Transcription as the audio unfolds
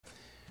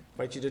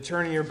I invite you to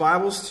turn in your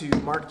Bibles to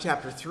Mark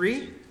chapter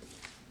 3.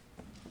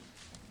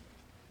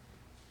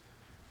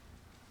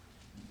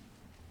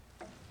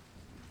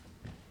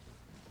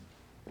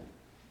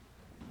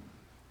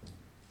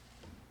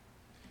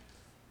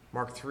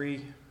 Mark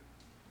 3.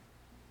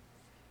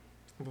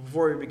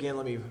 Before we begin,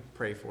 let me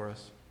pray for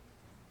us.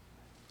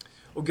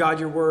 Oh God,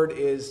 your word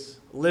is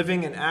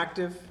living and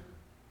active.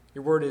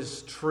 Your word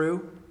is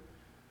true.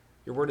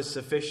 Your word is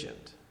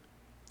sufficient.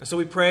 And so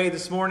we pray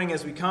this morning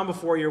as we come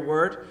before your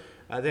word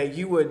that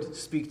you would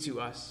speak to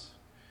us.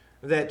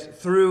 That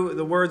through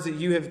the words that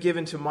you have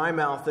given to my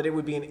mouth, that it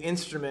would be an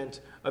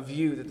instrument of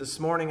you. That this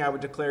morning I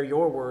would declare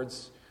your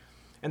words.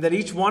 And that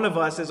each one of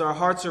us, as our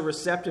hearts are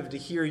receptive to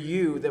hear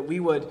you, that we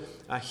would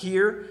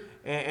hear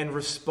and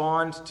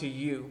respond to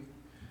you.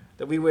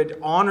 That we would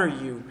honor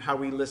you how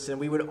we listen.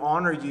 We would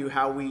honor you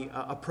how we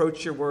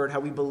approach your word,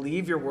 how we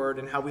believe your word,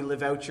 and how we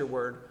live out your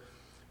word.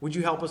 Would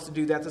you help us to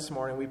do that this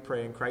morning? We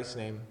pray in Christ's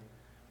name.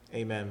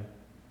 Amen.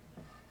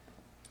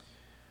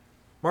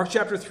 Mark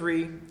chapter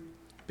 3,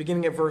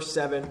 beginning at verse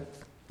 7,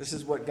 this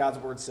is what God's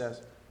word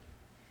says.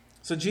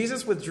 So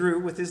Jesus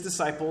withdrew with his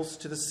disciples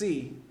to the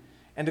sea,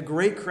 and a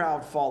great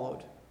crowd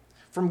followed.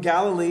 From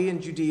Galilee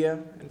and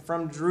Judea, and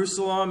from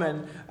Jerusalem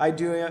and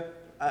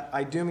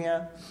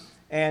Idumea,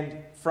 and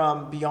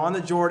from beyond the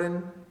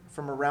Jordan,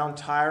 from around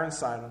Tyre and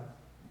Sidon.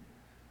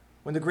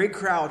 When the great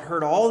crowd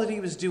heard all that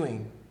he was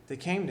doing, they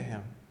came to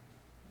him.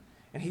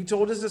 And he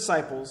told his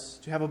disciples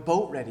to have a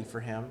boat ready for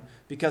him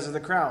because of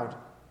the crowd,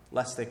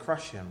 lest they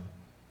crush him.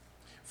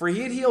 For he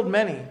had healed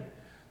many,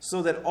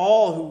 so that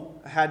all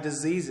who had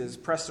diseases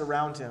pressed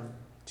around him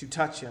to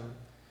touch him.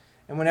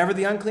 And whenever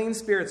the unclean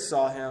spirits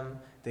saw him,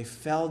 they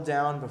fell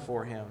down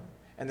before him,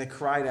 and they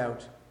cried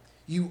out,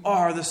 "You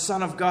are the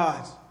Son of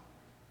God."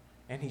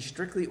 And he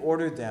strictly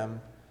ordered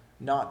them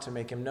not to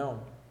make him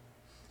known.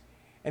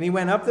 And he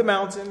went up the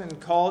mountain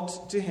and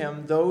called to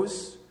him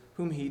those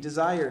whom he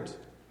desired,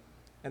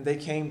 and they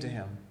came to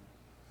him.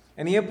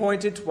 And he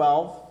appointed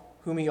 12,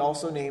 whom he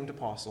also named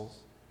apostles,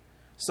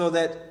 so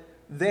that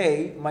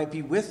they might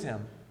be with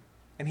him,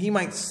 and he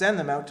might send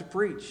them out to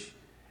preach,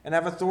 and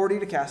have authority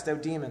to cast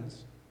out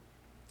demons.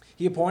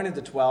 He appointed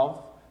the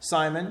 12,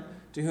 Simon,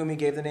 to whom he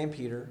gave the name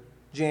Peter,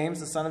 James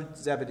the son of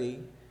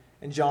Zebedee,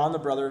 and John the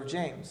brother of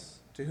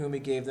James, to whom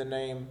he gave the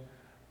name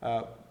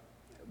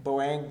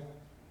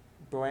Boanerges,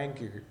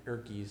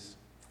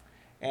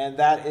 and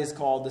that is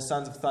called the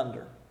sons of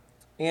thunder,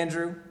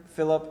 Andrew,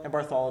 Philip, and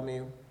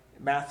Bartholomew,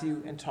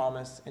 Matthew and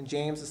Thomas, and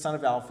James the son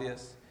of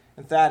Alphaeus,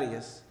 and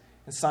Thaddeus,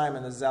 and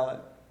Simon the Zealot,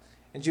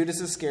 and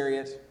Judas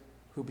Iscariot,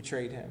 who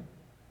betrayed him.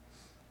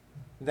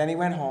 And then he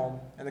went home,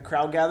 and the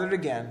crowd gathered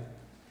again,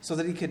 so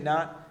that they could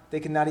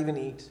not even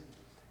eat.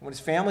 And when his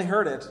family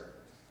heard it,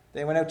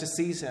 they went out to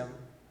seize him,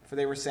 for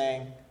they were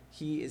saying,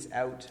 "He is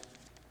out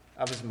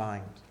of his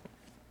mind."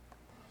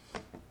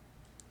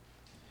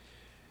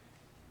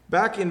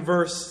 Back in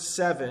verse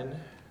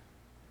 7,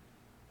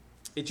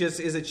 it just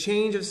is a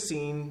change of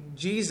scene.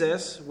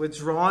 Jesus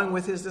withdrawing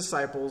with his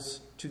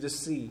disciples to the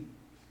sea.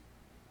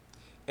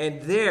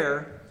 And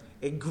there,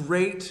 a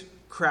great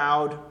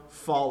crowd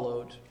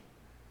followed.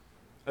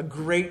 A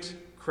great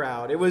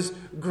crowd. It was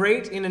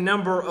great in a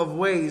number of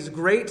ways.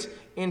 Great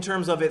in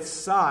terms of its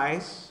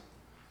size.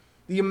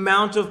 The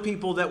amount of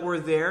people that were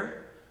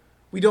there.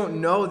 We don't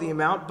know the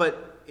amount,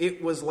 but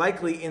it was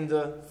likely in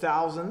the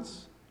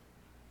thousands.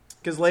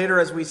 Because later,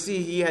 as we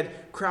see, he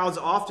had crowds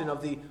often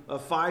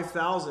of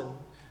 5,000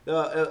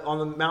 on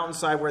the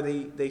mountainside where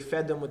they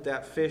fed them with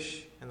that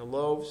fish and the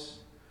loaves.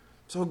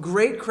 So a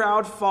great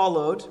crowd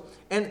followed.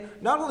 And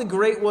not only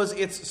great was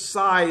its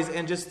size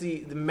and just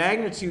the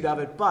magnitude of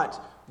it,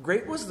 but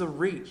great was the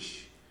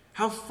reach.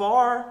 How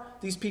far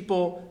these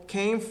people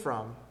came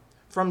from.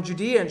 From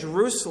Judea and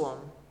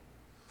Jerusalem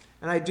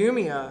and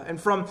Idumea,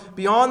 and from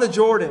beyond the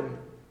Jordan,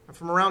 and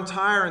from around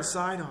Tyre and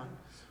Sidon.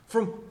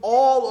 From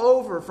all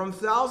over, from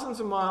thousands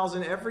of miles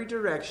in every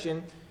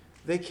direction,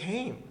 they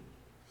came.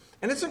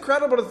 And it's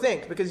incredible to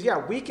think, because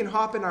we can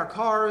hop in our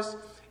cars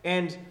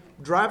and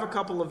drive a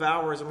couple of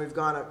hours and we've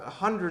gone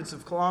hundreds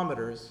of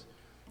kilometers.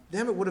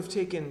 Them it would have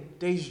taken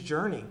days'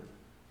 journey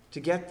to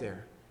get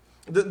there.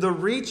 The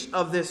reach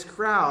of this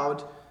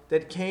crowd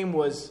that came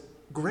was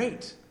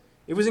great.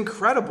 It was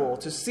incredible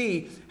to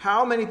see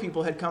how many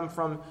people had come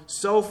from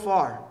so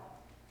far.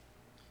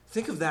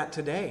 Think of that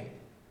today.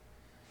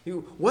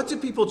 What do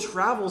people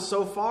travel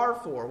so far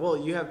for? Well,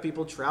 you have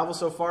people travel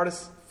so far to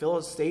fill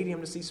a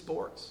stadium to see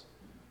sports.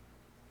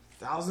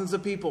 Thousands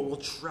of people will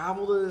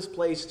travel to this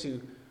place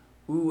to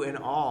ooh and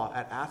awe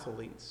at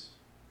athletes.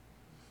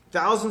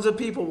 Thousands of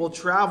people will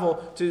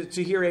travel to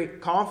hear a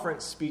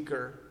conference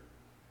speaker.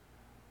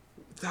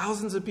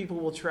 Thousands of people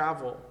will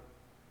travel.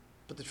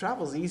 But the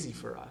travel is easy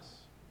for us.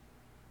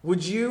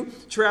 Would you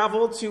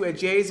travel to a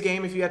Jays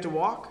game if you had to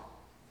walk?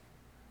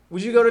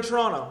 Would you go to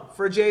Toronto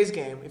for a Jays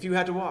game if you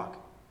had to walk?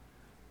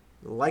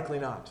 Likely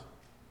not.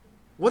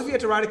 What if you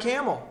had to ride a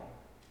camel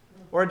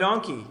or a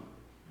donkey?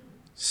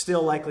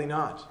 Still likely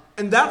not.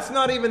 And that's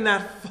not even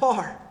that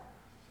far.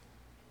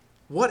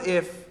 What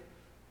if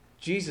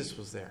Jesus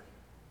was there?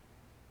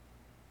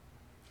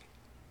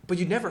 but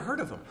you'd never heard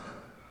of him.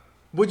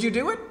 Would you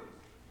do it?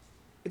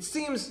 It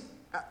seems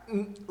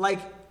like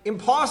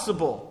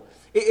impossible.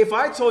 If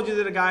I told you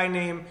that a guy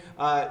named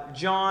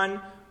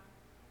John,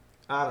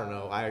 I don't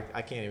know,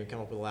 I can't even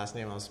come up with a last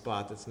name on the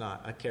spot that's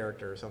not a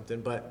character or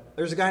something, but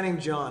there's a guy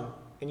named John,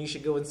 and you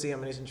should go and see him,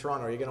 and he's in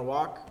Toronto. Are you going to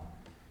walk?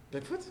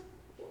 Like, what?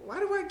 Why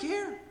do I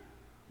care?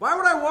 Why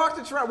would I walk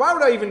to Toronto? Why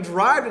would I even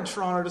drive to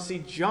Toronto to see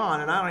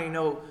John, and I don't even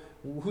know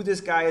who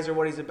this guy is or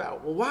what he's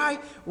about? Well, why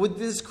would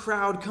this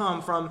crowd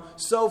come from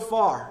so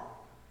far?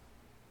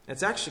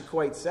 It's actually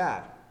quite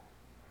sad.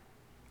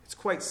 It's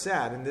quite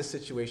sad in this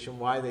situation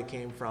why they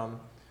came from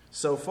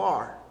so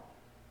far.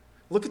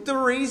 Look at the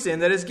reason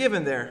that is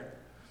given there.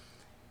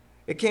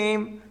 It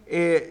came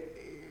at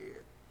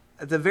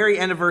the very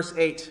end of verse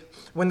 8.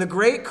 When the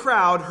great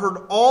crowd heard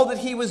all that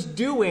he was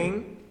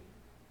doing,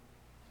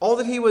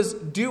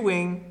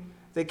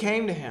 they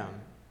came to him.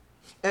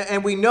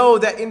 And we know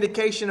that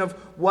indication of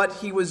what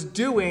he was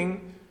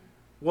doing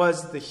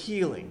was the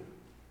healing.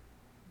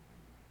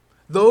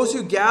 Those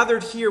who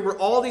gathered here were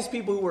all these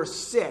people who were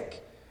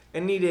sick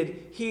and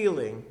needed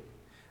healing.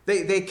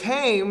 They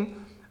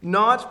came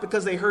not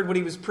because they heard what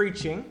he was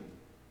preaching.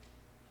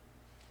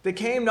 They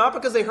came not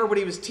because they heard what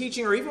he was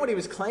teaching or even what he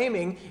was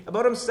claiming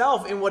about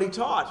himself and what he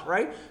taught,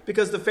 right?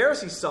 Because the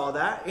Pharisees saw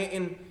that.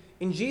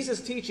 In Jesus'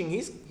 teaching,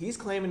 he's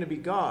claiming to be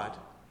God.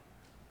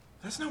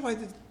 That's not why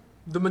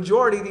the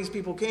majority of these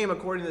people came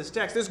according to this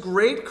text. This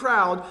great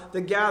crowd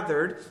that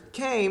gathered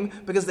came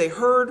because they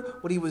heard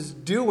what he was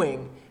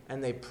doing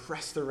and they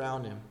pressed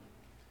around him.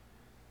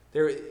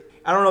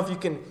 I don't know if you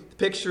can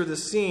picture the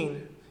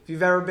scene. If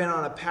you've ever been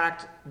on a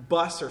packed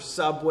bus or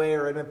subway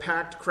or in a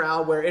packed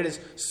crowd where it is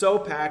so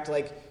packed,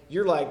 like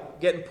you're like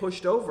getting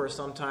pushed over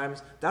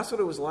sometimes. That's what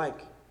it was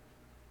like.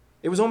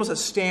 It was almost a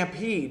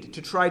stampede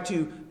to try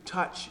to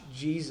touch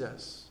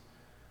Jesus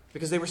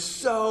because they were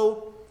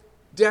so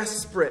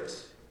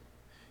desperate.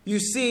 You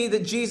see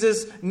that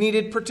Jesus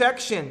needed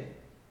protection.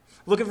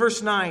 Look at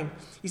verse 9.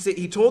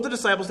 He told the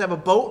disciples to have a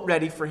boat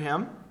ready for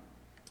him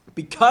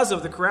because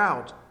of the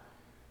crowd,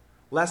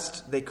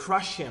 lest they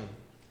crush him.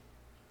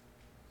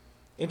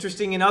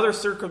 Interesting, in other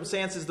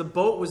circumstances, the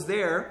boat was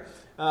there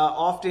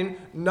often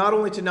not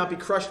only to not be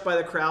crushed by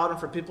the crowd and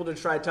for people to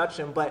try to touch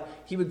him, but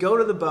he would go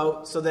to the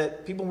boat so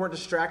that people weren't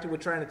distracted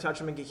with trying to touch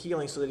him and get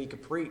healing so that he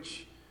could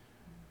preach.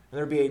 And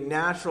there would be a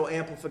natural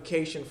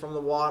amplification from the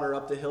water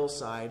up the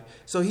hillside.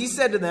 So he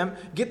said to them,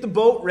 get the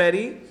boat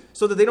ready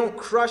so that they don't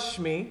crush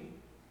me.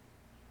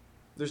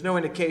 There's no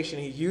indication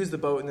he used the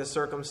boat in this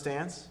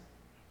circumstance.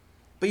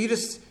 But you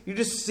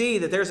just see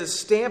that there's a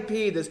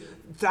stampede. There's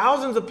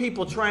thousands of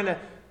people trying to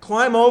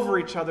climb over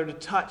each other to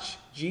touch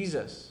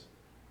Jesus.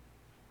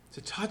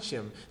 To touch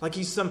him. Like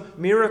he's some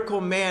miracle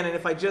man. And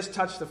if I just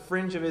touch the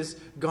fringe of his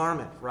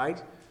garment,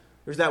 right?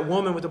 There's that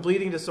woman with a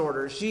bleeding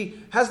disorder.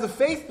 She has the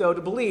faith, though,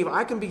 to believe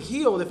I can be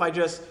healed if I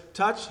just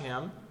touch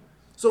him.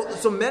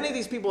 So many of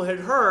these people had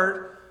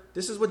heard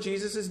this is what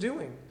Jesus is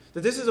doing.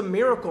 That this is a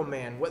miracle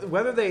man.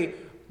 Whether they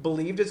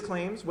believed his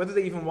claims, whether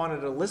they even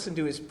wanted to listen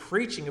to his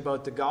preaching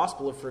about the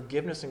gospel of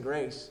forgiveness and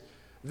grace,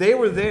 they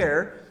were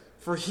there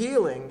for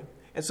healing.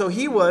 And so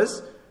he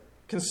was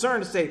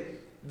concerned to say,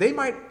 they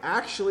might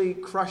actually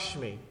crush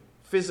me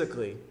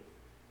physically.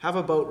 Have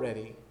a boat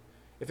ready.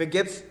 If it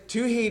gets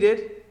too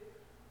heated,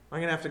 I'm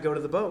going to have to go to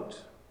the boat.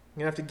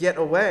 I'm going to have to get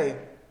away.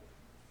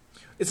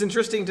 It's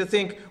interesting to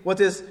think what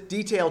this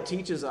detail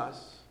teaches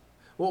us.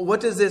 Well, what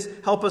does this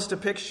help us to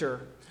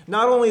picture?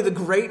 Not only the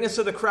greatness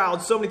of the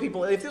crowd, so many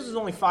people. If this was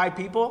only 5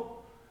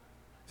 people,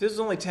 if this was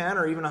only 10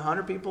 or even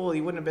 100 people,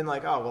 he wouldn't have been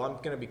like, oh, well, I'm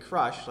going to be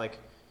crushed. Like,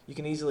 you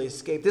can easily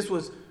escape. This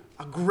was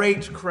a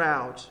great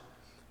crowd.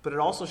 But it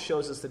also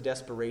shows us the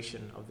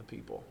desperation of the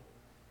people.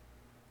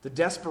 The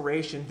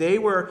desperation. They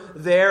were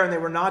there and they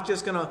were not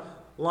just going to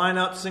line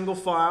up single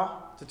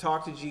file to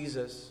talk to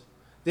Jesus.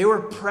 They were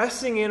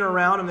pressing in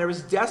around him. There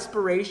was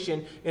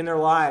desperation in their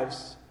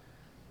lives.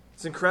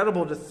 It's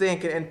incredible to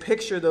think and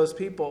picture those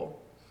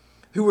people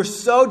who were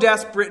so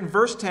desperate in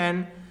verse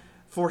 10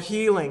 for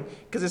healing.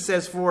 Because it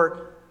says,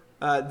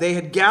 they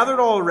had gathered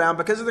all around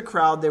because of the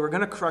crowd. They were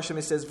going to crush him.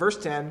 It says, verse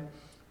 10,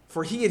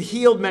 for he had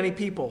healed many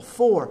people.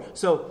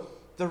 So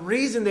the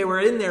reason they were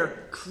in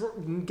there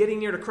getting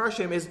near to crush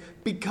him is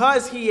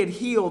because he had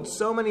healed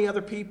so many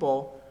other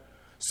people,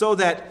 so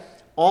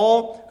that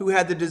all who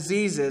had the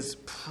diseases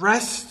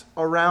pressed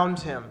around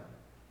him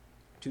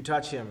to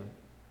touch him.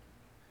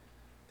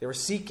 They were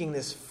seeking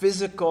this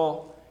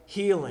physical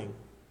healing.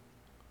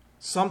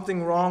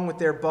 Something wrong with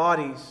their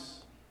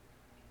bodies.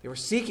 They were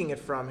seeking it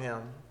from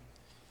him.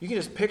 You can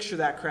just picture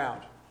that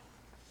crowd.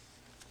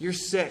 You're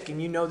sick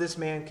and you know this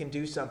man can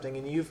do something,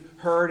 and you've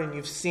heard and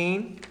you've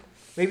seen.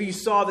 Maybe you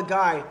saw the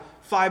guy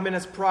 5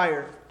 minutes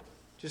prior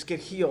just get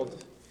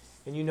healed,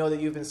 and you know that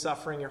you've been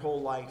suffering your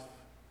whole life.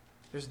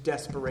 There's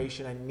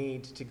desperation. I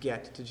need to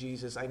get to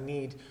Jesus. I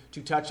need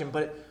to touch him.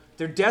 But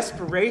their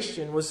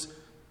desperation was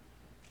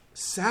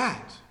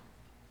sad.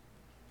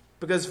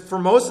 Because for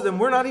most of them,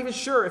 we're not even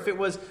sure if it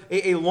was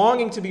a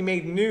longing to be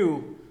made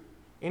new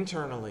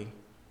internally.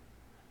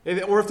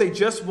 Or if they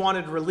just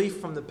wanted relief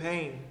from the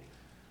pain.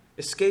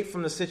 escape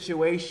from the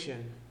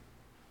situation.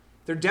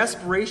 Their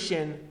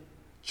desperation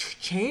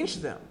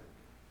changed them.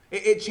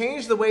 It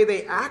changed the way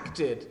they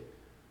acted.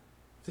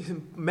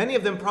 Many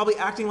of them probably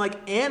acting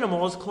like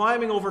animals,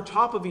 climbing over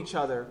top of each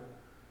other,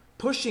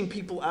 pushing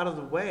people out of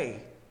the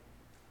way.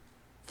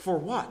 For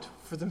what?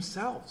 For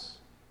themselves.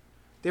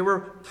 They were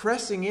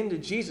pressing into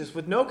Jesus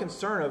with no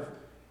concern of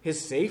his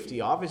safety,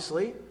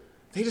 obviously.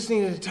 They just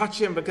needed to touch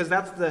him because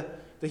that's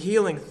the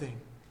healing thing.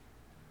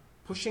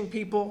 Pushing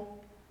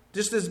people,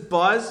 just this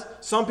buzz.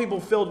 Some people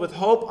filled with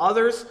hope,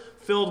 others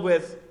filled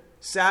with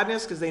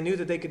sadness because they knew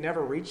that they could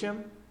never reach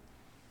him.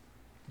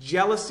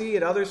 Jealousy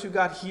at others who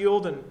got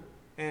healed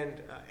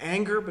and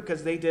anger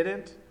because they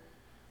didn't.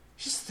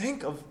 Just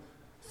think of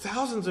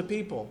thousands of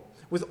people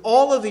with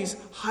all of these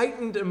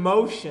heightened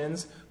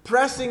emotions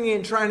pressing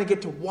in, trying to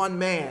get to one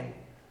man.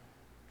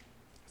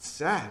 It's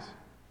sad.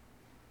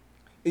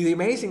 The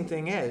amazing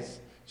thing is,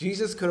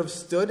 Jesus could have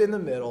stood in the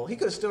middle. He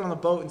could have stood on the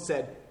boat and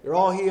said, "You're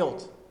all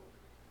healed."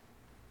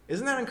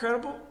 Isn't that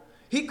incredible?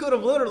 He could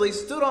have literally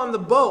stood on the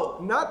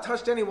boat, not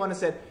touched anyone, and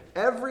said,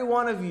 "Every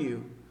one of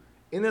you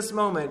in this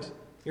moment,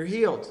 you're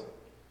healed.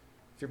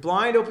 If you're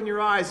blind, open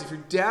your eyes. If you're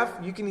deaf,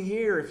 you can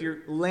hear. If you're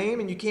lame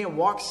and you can't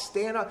walk,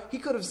 stand up." He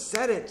could have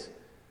said it.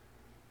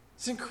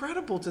 It's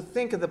incredible to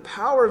think of the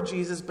power of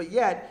Jesus, but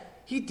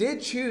yet he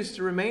did choose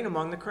to remain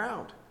among the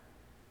crowd.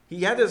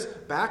 He had this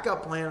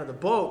backup plan of the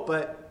boat,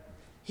 but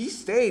he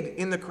stayed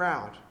in the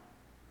crowd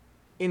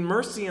in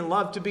mercy and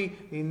love to be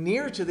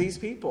near to these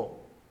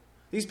people.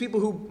 These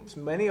people who,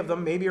 many of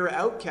them maybe are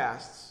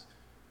outcasts,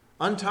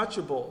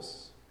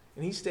 untouchables,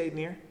 and he stayed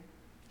near.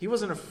 He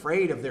wasn't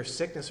afraid of their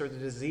sickness or the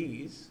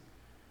disease.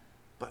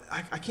 But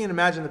I can't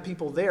imagine the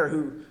people there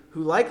who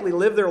likely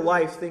live their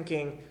life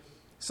thinking,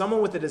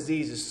 someone with a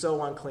disease is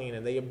so unclean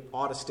and they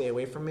ought to stay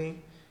away from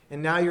me.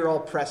 And now you're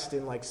all pressed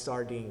in like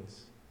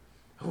sardines.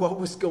 What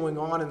was going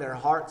on in their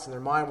hearts and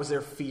their mind? Was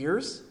there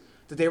fears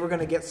that they were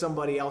going to get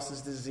somebody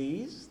else's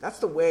disease? That's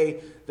the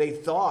way they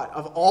thought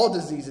of all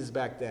diseases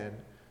back then,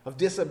 of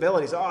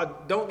disabilities. "Oh,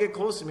 don't get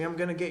close to me. I'm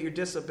going to get your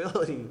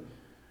disability."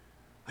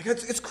 Like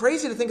it's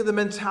crazy to think of the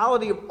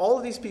mentality of all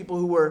of these people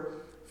who were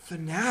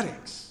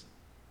fanatics.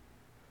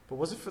 But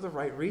was it for the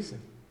right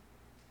reason?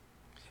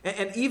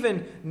 And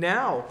even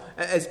now,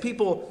 as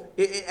people,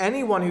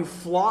 anyone who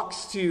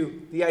flocks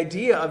to the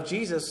idea of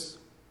Jesus,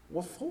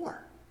 what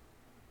for?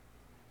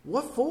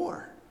 What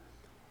for?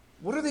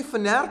 What are they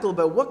fanatical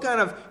about? What kind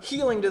of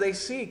healing do they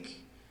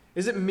seek?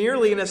 Is it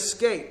merely an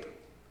escape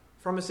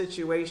from a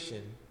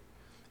situation?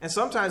 And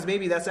sometimes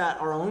maybe that's at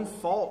our own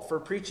fault for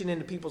preaching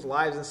into people's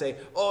lives and say,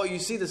 "Oh, you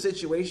see the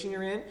situation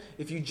you're in?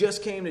 If you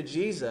just came to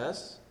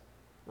Jesus,"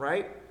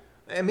 right?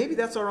 And maybe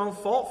that's our own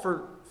fault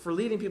for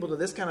leading people to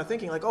this kind of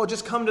thinking. Like, "Oh,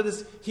 just come to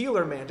this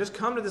healer man. Just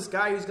come to this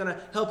guy who's going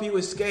to help you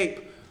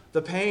escape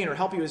the pain or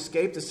help you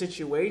escape the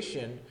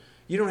situation.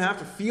 You don't have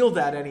to feel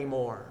that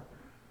anymore."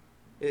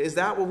 Is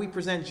that what we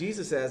present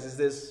Jesus as? Is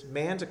this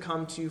man to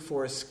come to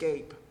for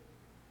escape?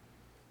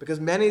 Because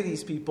many of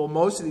these people,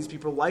 most of these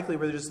people likely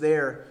were just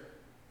there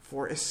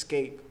for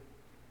escape.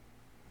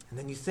 And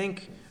then you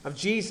think of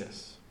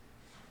Jesus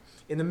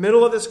in the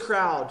middle of this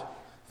crowd,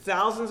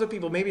 thousands of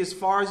people, maybe as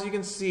far as you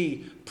can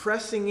see,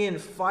 pressing in,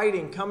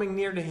 fighting, coming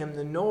near to him,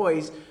 the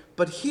noise,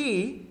 but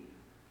he,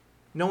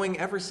 knowing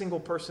every single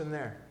person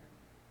there.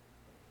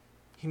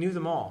 He knew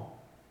them all.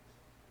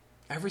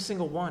 Every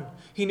single one.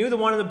 He knew the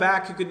one in the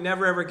back who could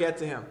never ever get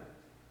to him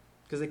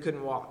because they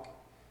couldn't walk.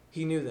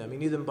 He knew them. He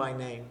knew them by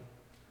name.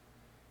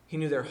 He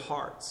knew their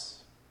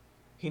hearts.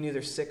 He knew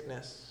their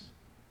sickness.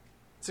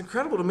 It's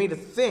incredible to me to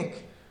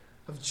think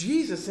of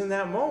Jesus in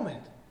that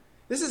moment.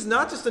 This is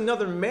not just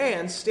another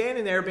man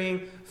standing there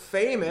being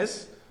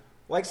famous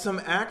like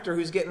some actor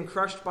who's getting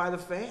crushed by the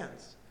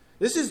fans.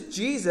 This is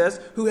Jesus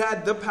who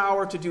had the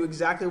power to do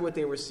exactly what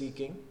they were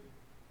seeking,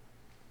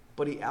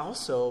 but he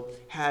also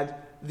had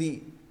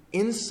the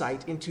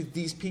insight into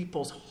these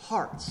people's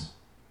hearts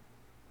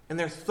and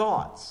their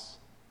thoughts.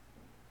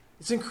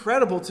 It's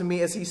incredible to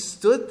me as he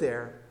stood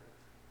there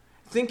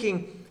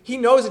thinking he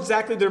knows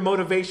exactly their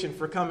motivation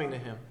for coming to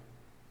him.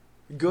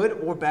 Good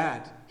or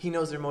bad, he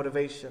knows their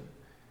motivation.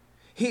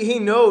 He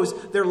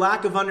knows their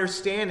lack of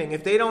understanding.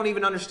 If they don't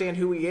even understand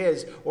who he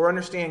is or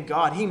understand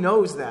God, he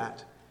knows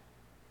that.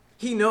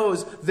 He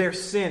knows their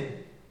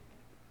sin.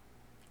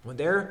 When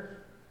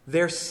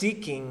they're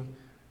seeking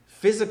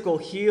physical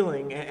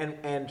healing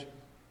and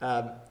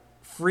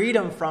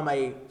freedom from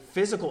a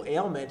physical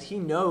ailment, he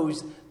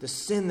knows the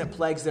sin that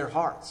plagues their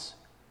hearts.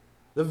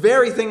 The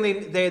very thing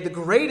the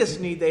greatest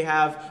need they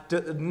have,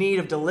 need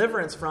of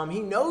deliverance from,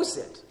 he knows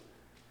it.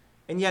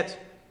 And yet,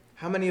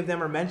 how many of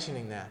them are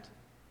mentioning that?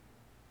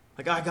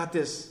 Like, "I got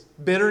this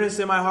bitterness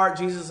in my heart,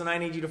 Jesus, and I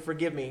need you to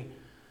forgive me."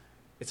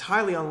 It's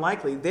highly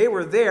unlikely. They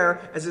were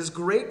there as this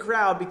great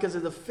crowd because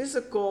of the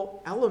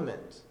physical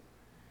element.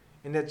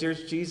 And that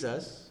there's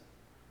Jesus,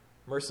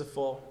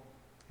 merciful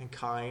and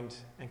kind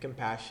and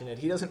compassionate.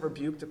 He doesn't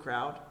rebuke the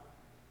crowd.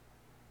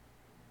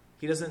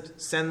 He doesn't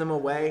send them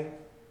away.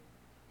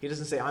 He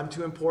doesn't say, "I'm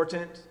too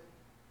important.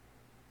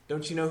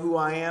 Don't you know who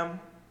I am?"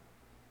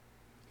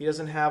 He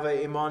doesn't have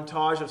a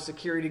montage of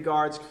security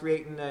guards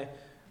creating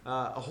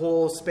a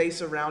whole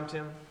space around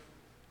him.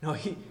 No,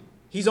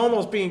 he's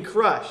almost being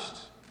crushed.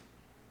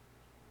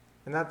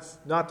 And that's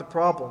not the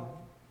problem.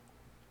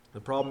 The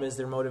problem is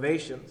their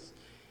motivations.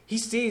 He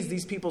sees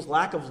these people's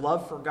lack of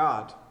love for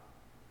God,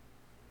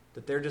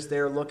 that they're just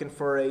there looking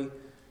for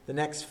the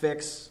next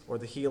fix or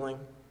the healing.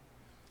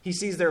 He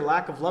sees their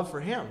lack of love for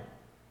him.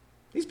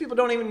 These people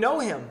don't even know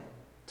him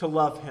to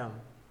love him.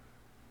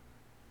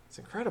 It's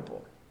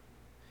incredible.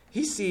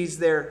 He sees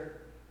their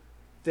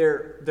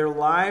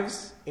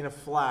lives in a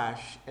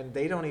flash, and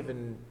they don't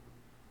even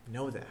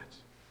know that.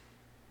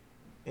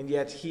 And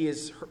yet he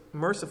is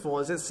merciful,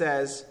 as it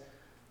says,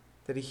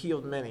 that he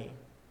healed many.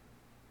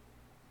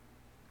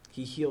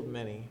 He healed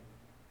many.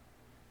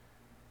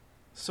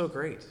 So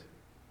great.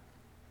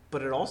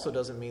 But it also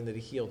doesn't mean that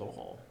he healed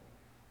all.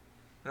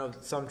 I know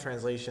some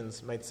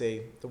translations might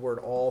say the word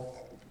all.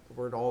 The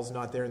word all is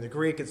not there in the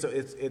Greek, and so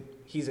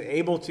he's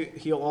able to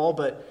heal all,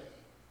 but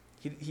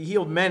he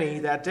healed many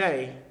that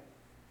day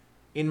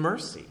in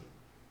mercy.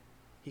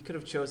 He could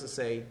have chosen to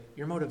say,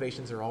 your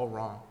motivations are all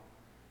wrong.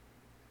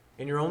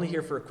 And you're only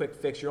here for a quick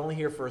fix. You're only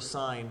here for a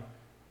sign.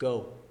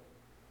 Go.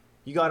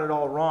 You got it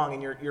all wrong,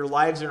 and your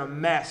lives are in a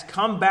mess.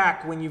 Come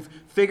back when you've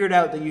figured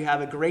out that you have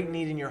a great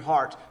need in your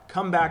heart.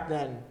 Come back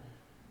then.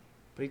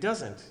 But he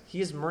doesn't. He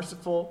is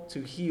merciful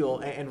to heal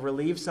and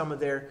relieve some of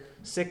their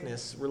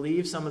sickness,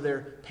 relieve some of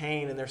their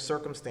pain and their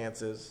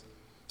circumstances.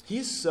 He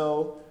is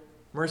so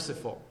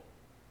merciful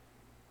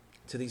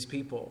to these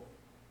people.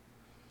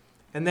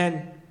 And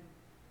then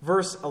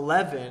verse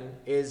 11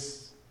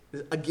 is,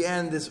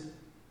 again, this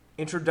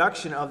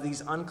introduction of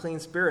these unclean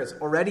spirits.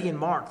 Already in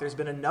Mark, there's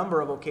been a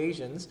number of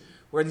occasions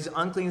where these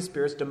unclean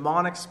spirits,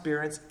 demonic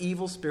spirits,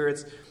 evil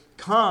spirits,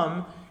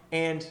 come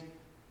and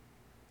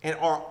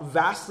are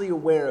vastly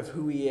aware of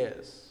who he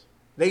is.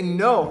 They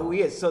know who he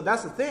is. So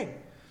that's the thing.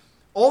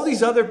 All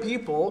these other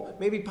people,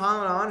 maybe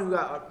piling on, who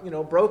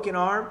got broken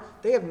arm,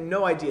 they have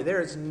no idea.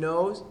 There is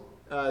no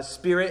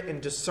spirit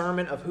and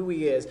discernment of who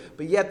he is.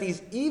 But yet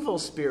these evil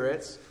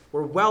spirits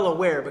were well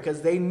aware,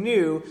 because they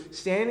knew,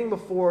 standing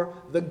before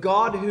the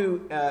God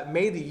who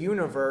made the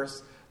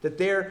universe, that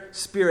their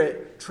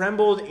spirit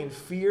trembled in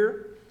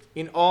fear,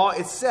 in awe.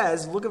 It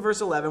says, look at verse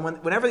 11,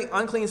 whenever the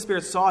unclean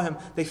spirits saw him,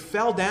 they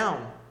fell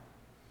down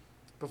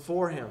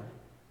before him.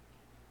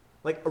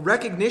 Like a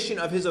recognition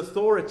of his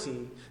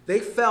authority, they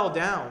fell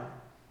down.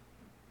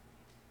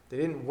 They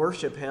didn't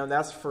worship him,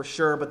 that's for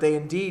sure, but they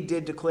indeed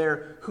did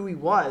declare who he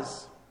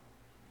was.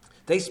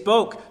 They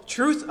spoke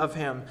truth of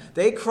him.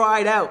 They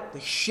cried out. They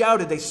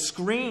shouted. They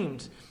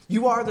screamed,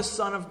 "You are the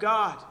Son of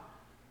God."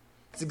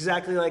 It's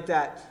exactly like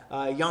that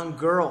young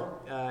girl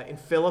in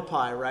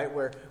Philippi, right?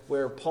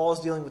 Where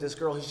Paul's dealing with this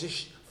girl. He's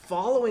just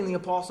following the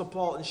Apostle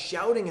Paul and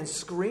shouting and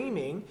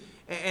screaming.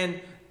 And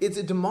it's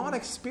a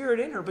demonic spirit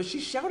in her, but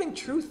she's shouting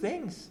true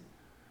things.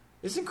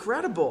 It's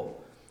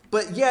incredible.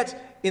 But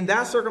yet, in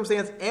that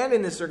circumstance and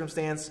in this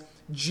circumstance,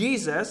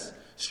 Jesus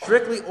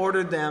strictly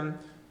ordered them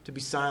to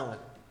be silent.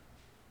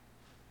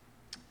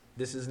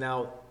 This is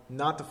now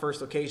not the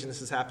first occasion this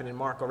has happened in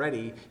Mark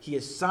already. He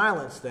has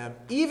silenced them,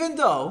 even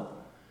though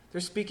they're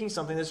speaking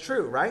something that's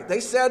true, right? They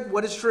said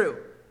what is true.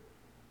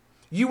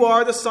 You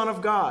are the Son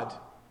of God.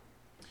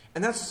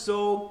 And that's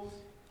so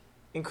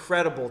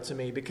incredible to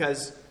me,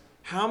 because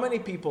how many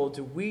people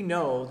do we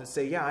know that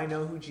say, yeah, I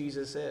know who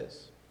Jesus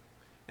is?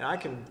 And I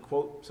can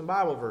quote some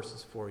Bible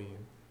verses for you.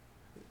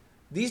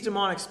 These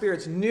demonic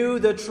spirits knew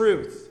the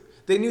truth.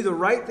 They knew the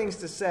right things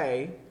to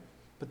say,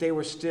 but they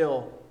were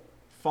still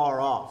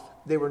far off.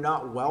 They were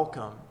not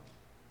welcome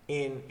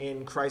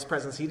in Christ's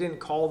presence. He didn't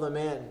call them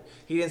in.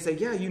 He didn't say,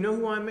 yeah, you know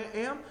who I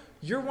am?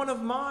 You're one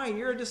of mine.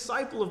 You're a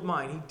disciple of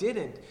mine. He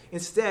didn't.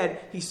 Instead,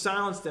 he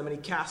silenced them and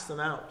he cast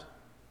them out.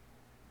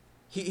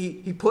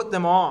 He put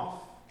them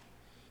off.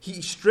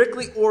 He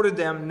strictly ordered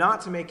them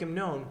not to make him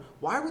known.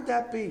 Why would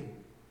that be?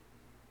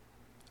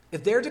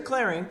 If they're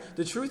declaring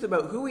the truth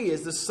about who he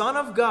is, the Son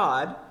of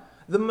God,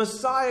 the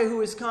Messiah who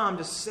has come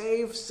to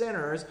save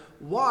sinners,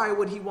 why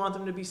would he want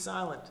them to be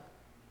silent?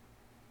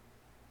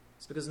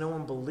 It's because no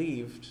one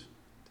believed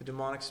the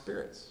demonic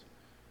spirits.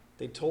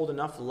 They told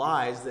enough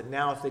lies that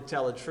now if they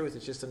tell the truth,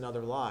 it's just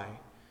another lie.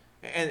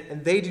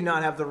 And they do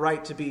not have the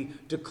right to be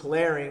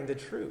declaring the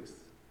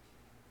truth.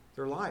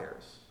 They're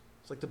liars.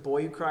 It's like the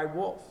boy who cried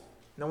wolf.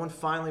 No one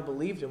finally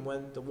believed him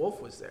when the wolf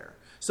was there.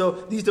 So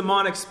these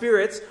demonic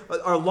spirits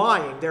are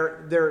lying.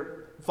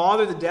 Their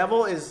father, the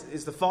devil,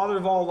 is the father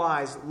of all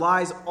lies.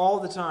 Lies all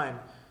the time.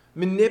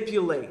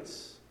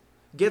 Manipulates.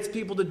 Gets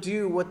people to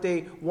do what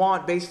they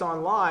want based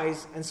on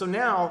lies. And so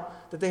now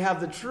that they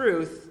have the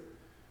truth,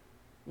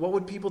 what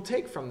would people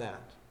take from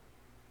that?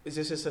 Is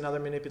this just another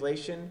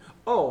manipulation?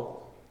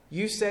 Oh,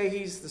 you say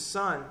he's the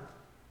Son.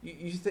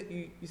 You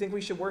think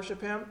we should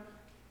worship him?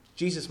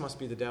 Jesus must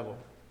be the devil.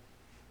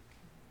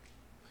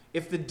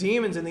 If the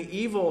demons and the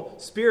evil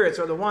spirits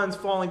are the ones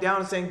falling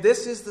down and saying,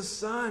 this is the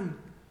Son.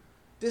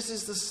 This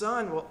is the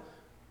Son. Well,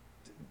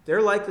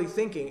 they're likely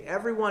thinking,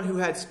 everyone who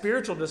had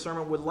spiritual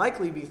discernment would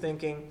likely be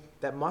thinking,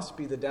 that must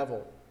be the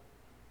devil.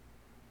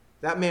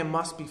 That man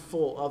must be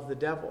full of the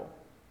devil.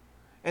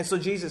 And so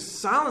Jesus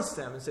silenced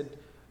them and said,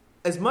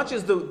 as much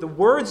as the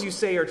words you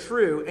say are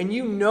true, and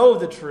you know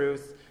the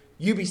truth,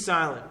 you be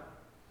silent,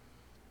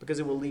 because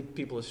it will lead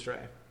people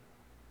astray.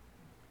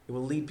 It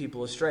will lead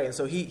people astray. And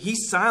so he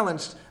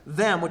silenced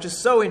them, which is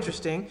so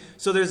interesting.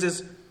 So there's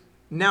this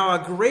now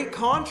a great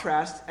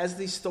contrast as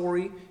the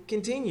story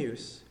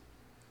continues.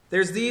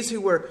 There's these who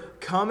were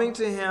coming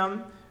to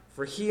him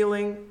for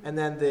healing, and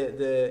then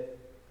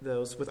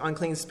those with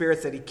unclean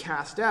spirits that he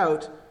cast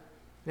out.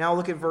 Now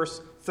look at verse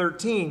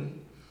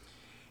 13.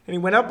 And he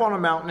went up on a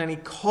mountain, and he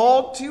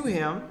called to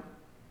him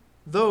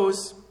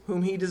those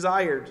whom he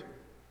desired.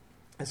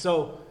 And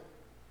so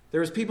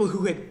there was people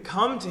who had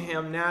come to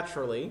him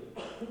naturally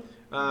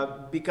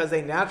because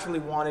they naturally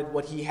wanted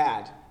what he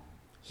had: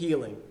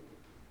 healing,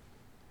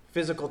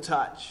 physical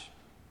touch.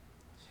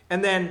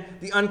 And then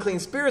the unclean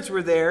spirits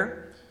were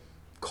there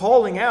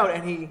calling out,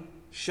 and he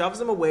shoves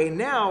them away.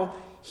 Now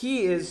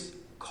he is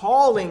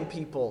calling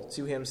people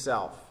to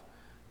himself,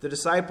 the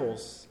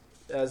disciples,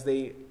 as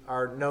they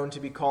are known to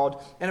be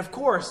called. And of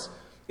course,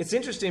 it's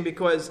interesting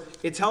because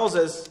it tells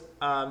us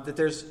that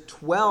there's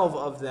 12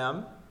 of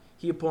them.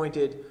 He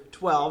appointed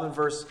 12 in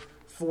verse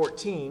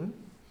 14.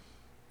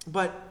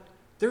 But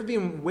there have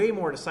been way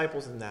more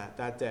disciples than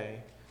that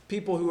day.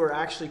 People who are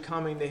actually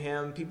coming to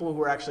him, people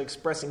who are actually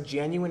expressing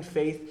genuine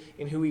faith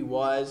in who he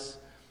was,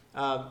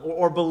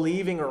 or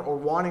believing or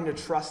wanting to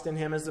trust in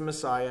him as the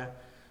Messiah.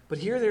 But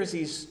here there's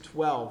these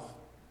 12.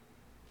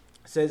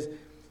 It says,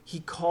 he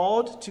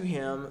called to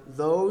him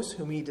those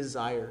whom he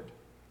desired,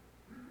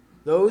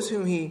 those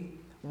whom he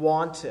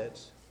wanted.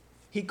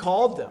 He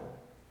called them.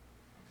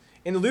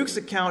 In Luke's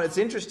account, it's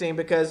interesting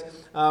because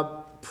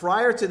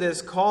prior to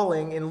this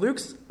calling, in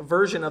Luke's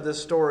version of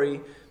this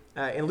story,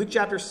 in Luke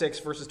chapter 6,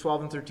 verses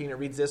 12 and 13, it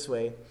reads this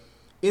way: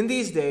 in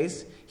these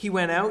days, he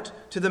went out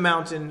to the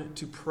mountain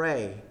to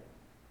pray.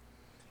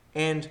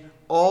 And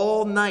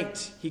all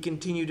night he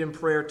continued in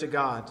prayer to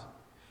God.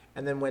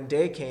 And then when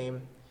day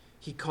came,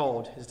 he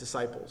called his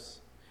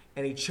disciples.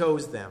 And he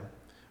chose them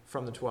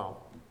from the 12.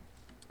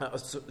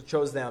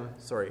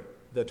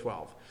 The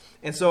 12.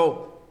 And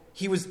so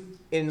he was,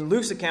 in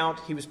Luke's account,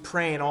 he was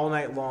praying all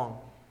night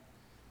long.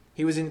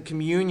 He was in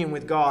communion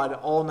with God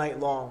all night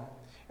long.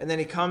 And then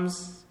he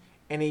comes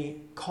and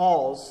he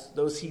calls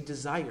those he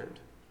desired.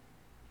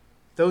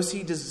 Those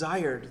he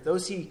desired.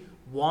 Those he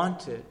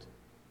wanted.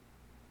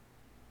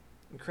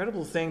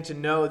 Incredible thing to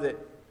know that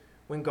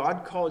when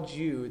God called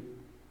you,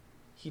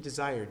 he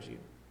desired you.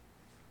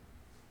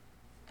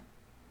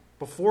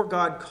 Before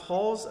God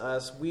calls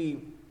us,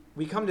 we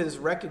come to this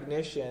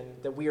recognition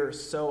that we are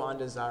so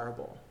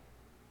undesirable.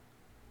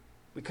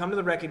 We come to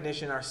the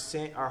recognition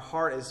our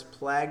heart is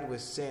plagued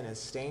with sin, is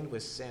stained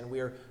with sin. We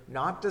are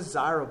not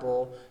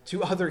desirable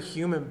to other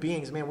human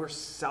beings. Man, we're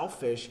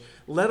selfish,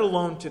 let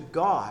alone to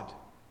God.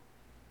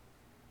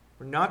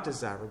 We're not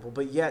desirable,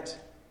 but yet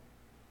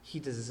he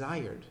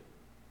desired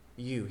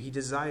you. He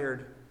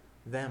desired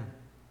them.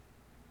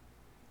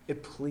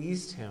 It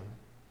pleased him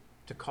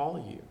to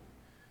call you.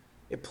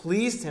 It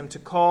pleased him to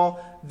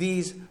call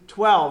these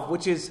 12,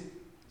 which is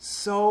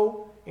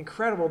so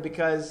incredible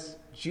because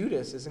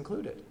Judas is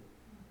included.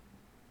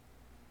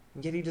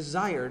 And yet he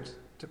desired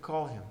to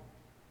call him.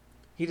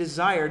 He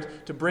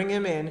desired to bring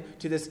him in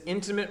to this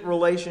intimate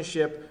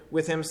relationship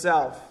with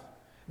himself.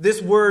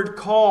 This word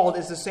called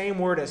is the same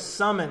word as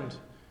summoned.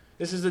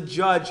 This is a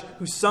judge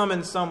who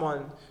summons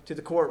someone to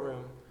the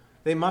courtroom.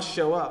 They must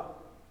show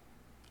up.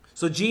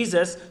 So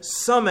Jesus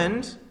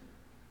summoned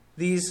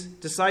these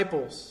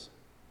disciples.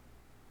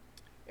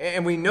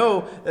 And we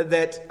know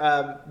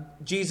that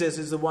Jesus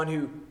is the one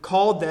who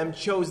called them,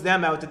 chose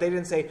them out, that they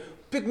didn't say,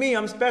 pick me,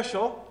 I'm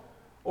special.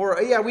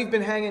 Or, yeah, we've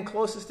been hanging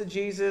closest to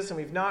Jesus and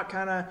we've not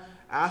kind of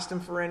asked him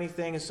for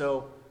anything. And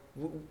so,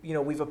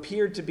 we've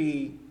appeared to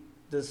be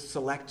the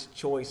select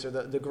choice or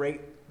the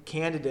great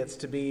candidates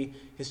to be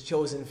his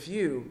chosen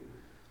few.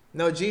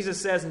 No, Jesus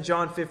says in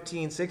John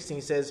 15:16,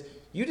 he says,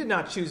 you did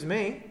not choose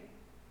me. He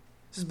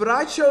says, but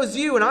I chose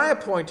you and I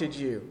appointed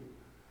you.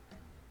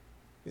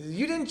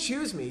 You didn't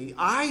choose me.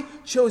 I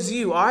chose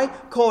you. I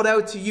called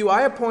out to you.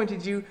 I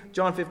appointed you.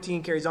 John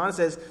 15 carries on and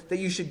says that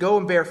you should go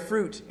and bear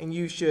fruit and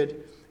you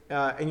should,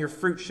 and your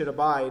fruit should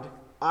abide.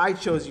 I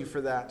chose you for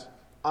that.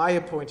 I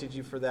appointed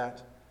you for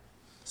that.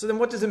 So then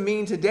what does it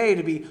mean today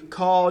to be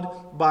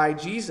called by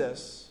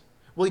Jesus?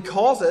 Well, he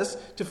calls us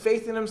to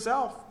faith in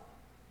himself.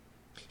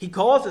 He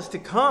calls us to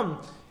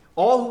come,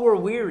 all who are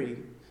weary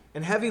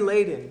and heavy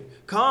laden.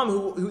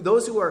 Come,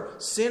 those who are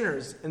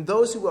sinners and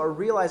those who are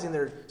realizing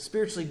they're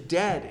spiritually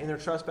dead in their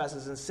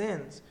trespasses and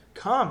sins.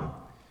 Come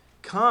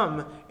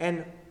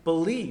and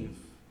believe.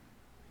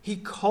 He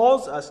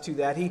calls us to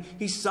that.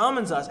 He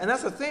summons us. And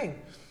that's the thing,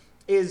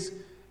 is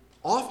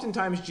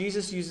oftentimes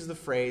Jesus uses the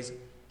phrase,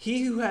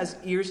 he who has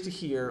ears to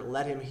hear,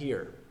 let him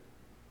hear.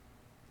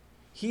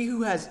 He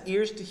who has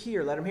ears to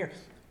hear, let him hear.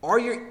 Are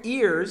your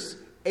ears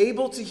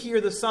able to hear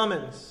the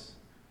summons?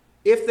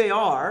 If they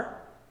are,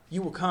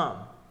 you will come.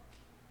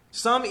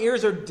 Some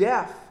ears are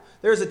deaf.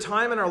 There's a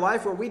time in our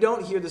life where we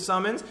don't hear the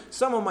summons.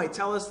 Someone might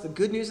tell us the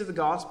good news of the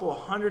gospel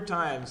 100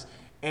 times,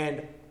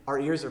 and our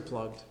ears are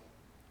plugged.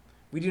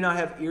 We do not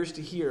have ears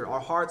to hear. Our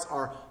hearts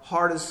are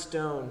hard as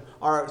stone.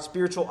 Our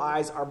spiritual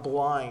eyes are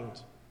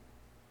blind.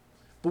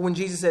 But when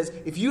Jesus says,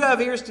 if you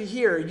have ears to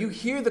hear, you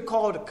hear the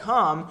call to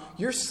come,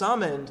 you're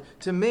summoned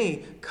to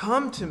me.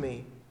 Come to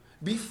me.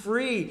 Be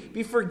free.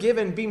 Be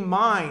forgiven. Be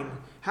mine.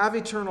 Have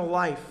eternal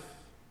life.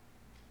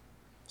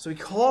 So he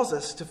calls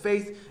us to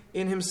faith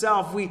in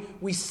himself.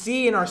 We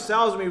see in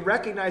ourselves and we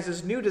recognize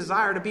this new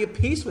desire to be at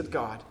peace with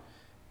God.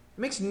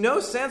 It makes no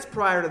sense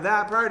prior to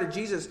that, prior to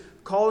Jesus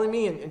calling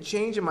me and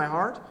changing my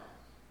heart.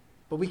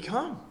 But we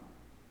come.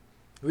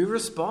 We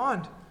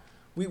respond.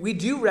 We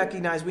do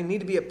recognize we need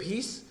to be at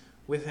peace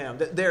with him.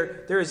 That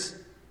there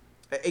is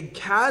a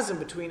chasm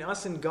between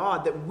us and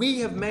God that we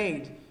have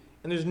made,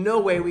 and there's no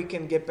way we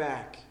can get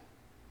back.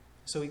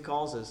 So he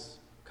calls us,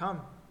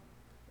 come.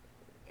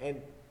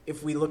 And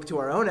if we look to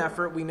our own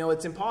effort, we know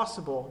it's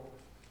impossible.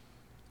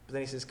 But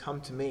then he says,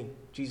 come to me.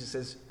 Jesus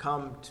says,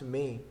 come to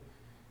me.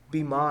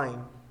 Be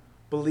mine.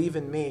 Believe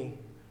in me.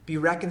 Be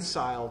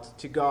reconciled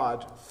to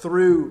God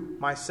through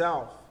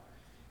myself.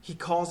 He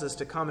calls us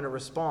to come and to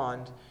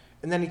respond.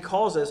 And then he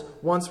calls us,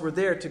 once we're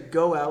there, to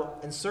go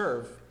out and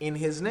serve in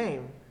his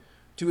name.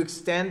 To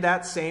extend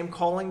that same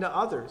calling to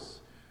others.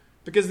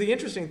 Because the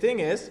interesting thing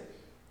is,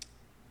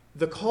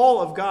 the call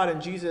of God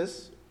and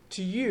Jesus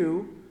to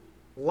you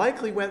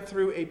likely went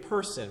through a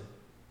person.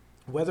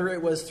 Whether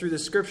it was through the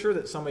scripture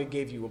that somebody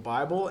gave you a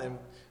Bible and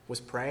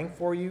was praying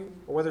for you,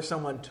 or whether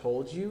someone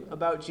told you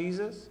about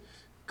Jesus,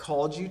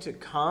 called you to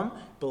come,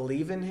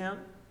 believe in him.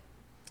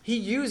 He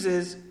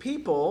uses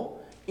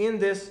people in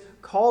this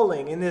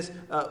calling, in this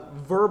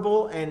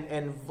verbal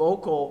and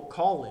vocal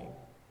calling.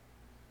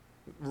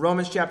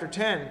 Romans chapter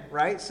 10,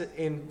 right?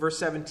 In verse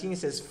 17 it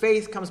says,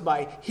 faith comes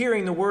by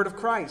hearing the word of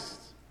Christ.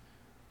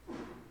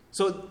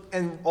 So,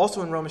 and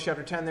also in Romans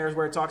chapter 10, there's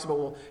where it talks about,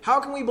 well,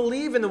 how can we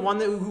believe in the one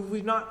who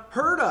we've not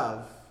heard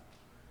of?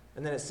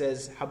 And then it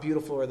says, how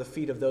beautiful are the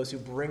feet of those who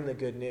bring the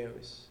good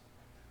news.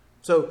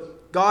 So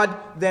God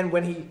then,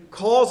 when he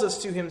calls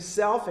us to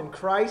himself in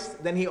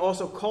Christ, then he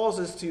also calls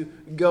us to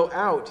go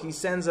out. He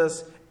sends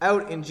us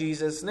out in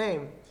Jesus'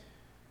 name.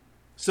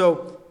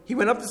 So he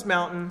went up this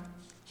mountain.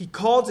 He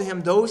called to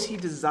him those he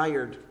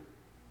desired.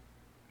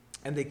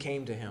 And they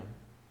came to him.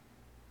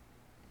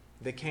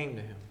 They came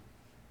to him.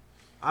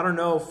 I don't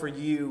know for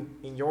you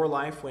in your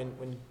life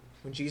when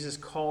Jesus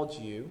called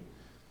you,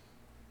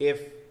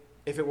 if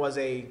it was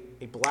a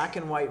black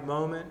and white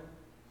moment,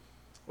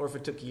 or if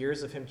it took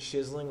years of him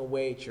chiseling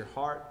away at your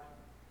heart.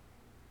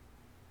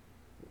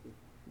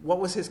 What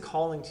was his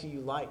calling to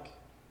you like?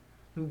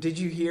 Did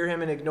you hear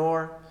him and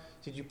ignore?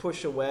 Did you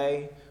push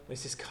away? When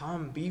he says,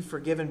 come, be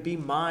forgiven, be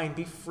mine,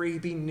 be free,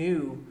 be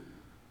new.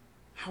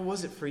 How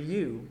was it for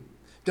you?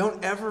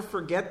 Don't ever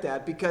forget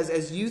that, because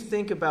as you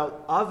think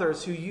about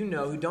others who you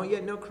know who don't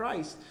yet know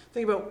Christ,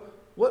 think about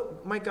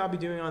what might God be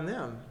doing on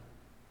them?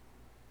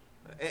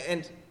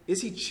 And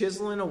is he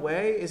chiseling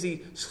away? Is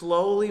he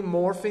slowly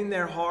morphing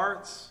their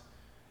hearts?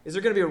 Is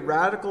there going to be a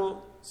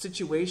radical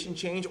situation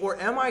change?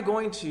 Or am I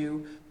going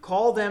to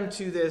call them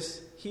to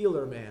this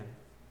healer man,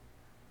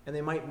 and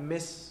they might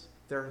miss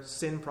their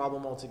sin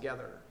problem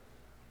altogether?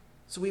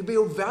 So we be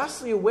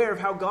vastly aware of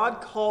how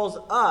God calls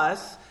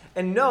us,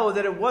 and know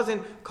that it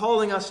wasn't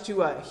calling us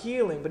to a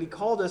healing, but he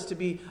called us to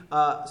be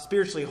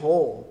spiritually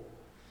whole.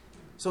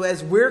 So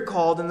as we're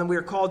called, and then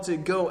we're called to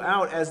go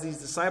out, as these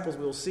disciples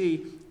we'll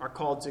see are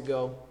called to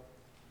go,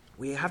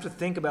 we have to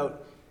think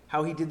about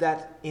how he did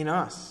that in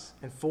us,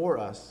 and for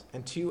us,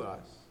 and to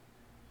us.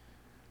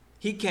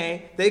 They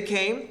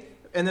came,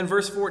 and then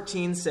verse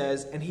 14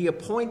 says, and he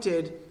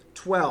appointed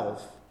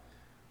 12,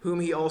 whom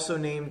he also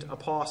named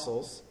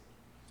apostles,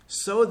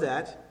 so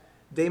that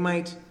they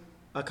might,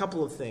 a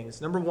couple of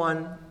things. Number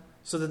one,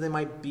 so that they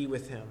might be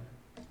with him.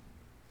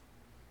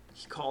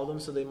 He called them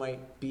so they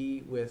might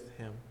be with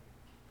him.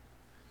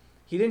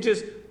 He didn't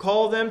just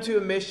call them to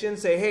a mission,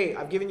 say, hey,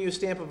 I've given you a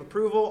stamp of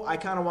approval. I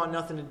kind of want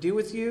nothing to do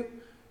with you.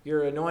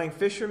 You're an annoying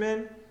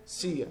fisherman.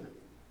 See ya.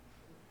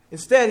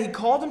 Instead, he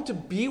called them to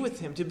be with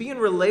him, to be in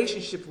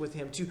relationship with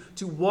him,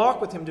 to walk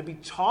with him, to be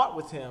taught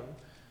with him.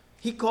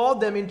 He called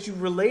them into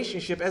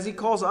relationship as he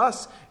calls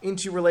us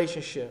into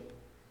relationship.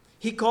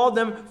 He called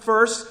them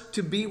first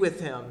to be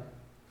with him.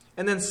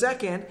 And then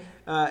second,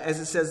 as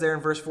it says there in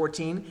verse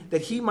 14,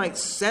 that he might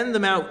send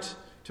them out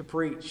to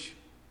preach.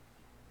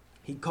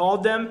 He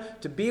called them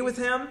to be with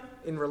him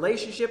in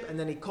relationship, and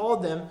then he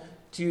called them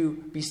to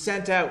be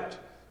sent out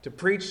to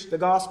preach the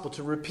gospel,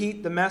 to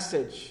repeat the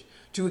message,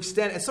 to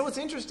extend. And so it's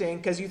interesting,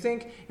 because you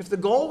think if the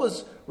goal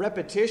was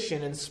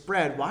repetition and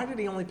spread, why did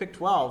he only pick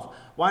 12?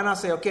 Why not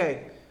say,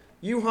 okay,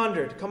 you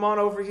 100, come on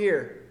over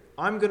here.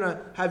 I'm going to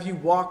have you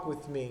walk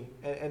with me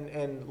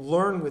and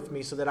learn with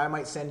me so that I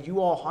might send you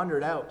all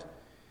 100 out.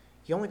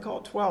 He only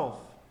called 12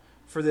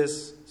 for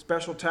this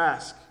special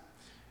task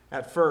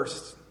at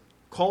first.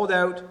 Called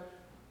out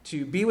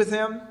to be with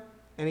him,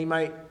 and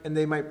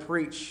they might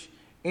preach.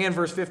 And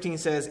verse 15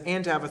 says,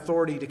 and to have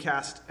authority to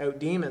cast out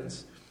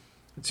demons.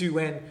 To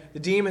when the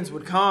demons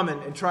would come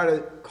and try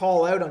to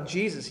call out on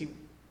Jesus, he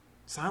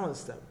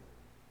silenced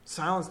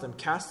them,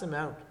 cast them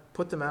out,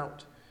 put them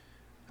out.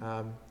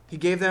 He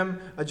gave them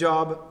a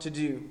job to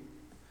do.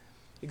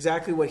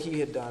 Exactly what he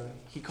had done,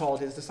 he called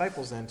his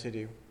disciples then to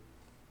do.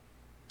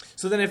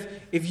 So then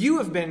if you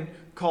have been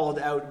called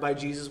out by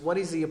Jesus, what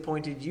has he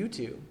appointed you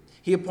to?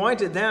 He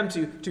appointed them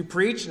to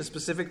preach in a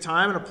specific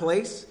time and a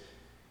place.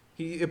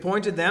 He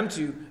appointed them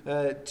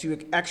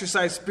to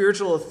exercise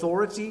spiritual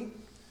authority.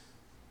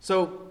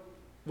 So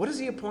what has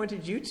he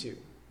appointed you to?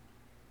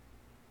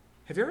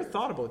 Have you ever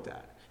thought about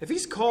that? If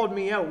he's called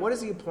me out, what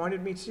has he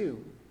appointed me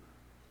to?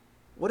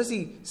 What has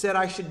he said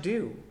I should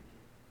do?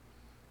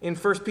 In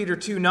 1 Peter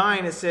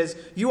 2:9 it says,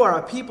 "You are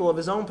a people of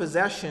his own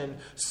possession,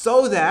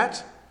 so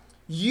that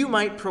you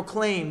might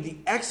proclaim the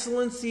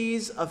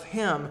excellencies of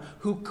him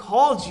who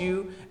called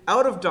you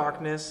out of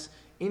darkness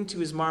into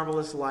his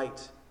marvelous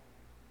light."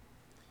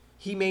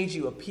 He made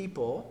you a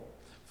people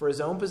for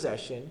his own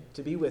possession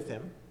to be with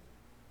him,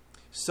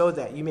 so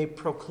that you may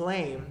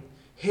proclaim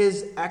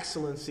his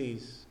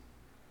excellencies.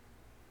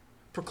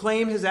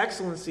 Proclaim his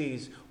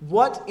excellencies.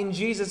 What in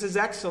Jesus is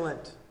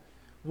excellent?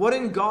 What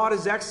in God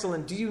is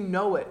excellent? Do you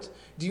know it?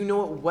 Do you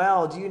know it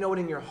well? Do you know it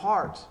in your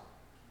heart?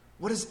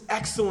 What is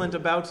excellent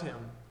about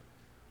him?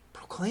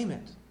 Proclaim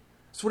it.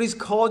 That's what he's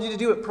called you to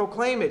do.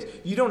 Proclaim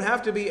it. You don't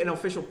have to be an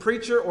official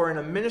preacher or in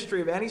a ministry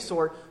of any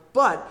sort,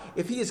 but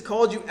if he has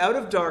called you out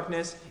of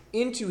darkness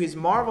into his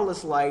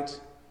marvelous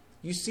light,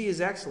 you see his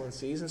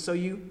excellencies, and so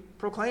you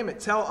proclaim it.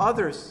 Tell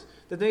others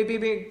that they may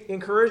be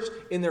encouraged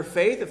in their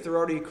faith if they're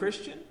already a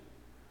Christian.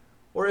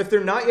 Or if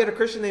they're not yet a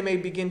Christian, they may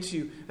begin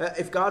to,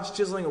 if God's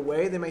chiseling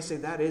away, they may say,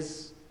 that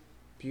is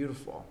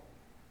beautiful.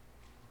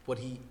 What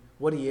he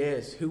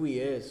is, who he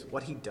is,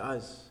 what he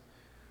does.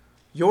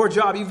 Your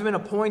job, you've been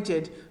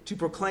appointed to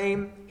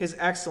proclaim his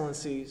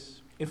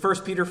excellencies. In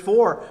 1 Peter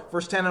 4,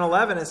 verse 10 and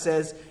 11, it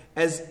says,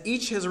 "As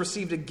each has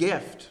received a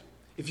gift."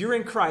 If you're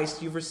in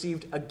Christ, you've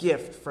received a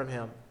gift from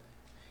him.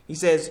 He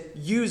says,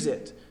 "Use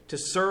it to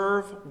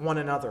serve one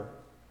another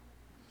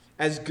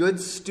as good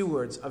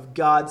stewards of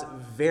God's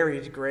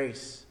varied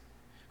grace.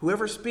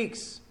 Whoever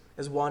speaks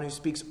as one who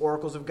speaks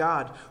oracles of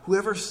God.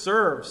 Whoever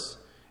serves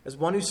as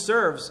one who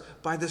serves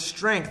by the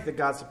strength that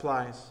God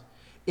supplies.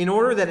 In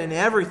order that in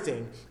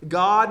everything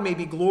God may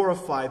be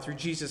glorified through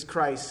Jesus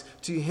Christ.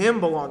 To him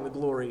belong the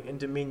glory and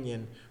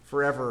dominion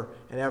forever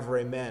and ever.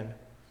 Amen."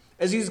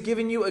 As he's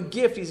given you a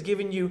gift, he's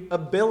given you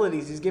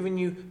abilities, he's given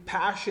you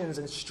passions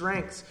and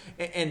strengths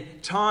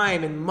and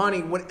time and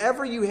money.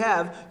 Whatever you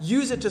have,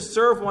 use it to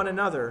serve one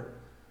another.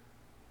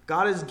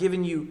 God has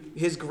given you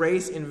his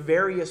grace in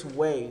various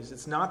ways.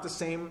 It's not the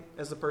same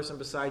as the person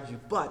beside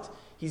you, but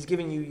he's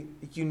given you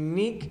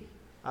unique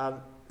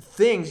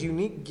things,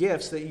 unique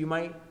gifts that you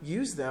might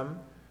use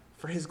them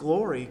for his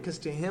glory, because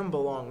to him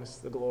belongs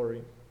the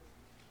glory.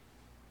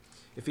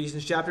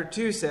 Ephesians chapter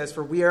 2 says,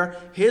 "For we are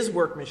his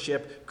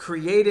workmanship,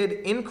 created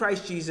in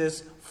Christ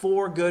Jesus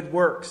for good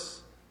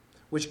works,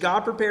 which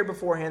God prepared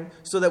beforehand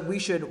so that we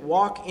should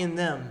walk in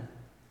them."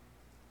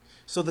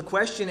 So the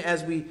question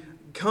as we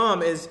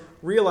come is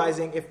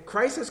realizing, if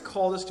Christ has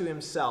called us to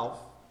himself,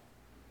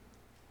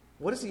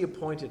 what has he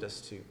appointed us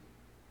to?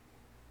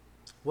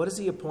 What has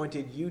he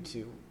appointed you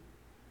to?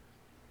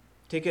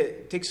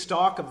 Take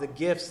stock of the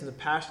gifts and the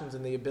passions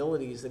and the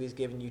abilities that he's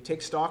given you.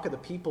 Take stock of the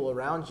people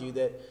around you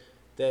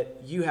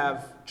that you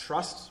have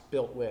trust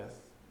built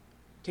with.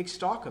 Take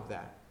stock of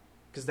that,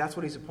 because that's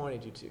what he's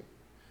appointed you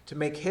to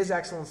make his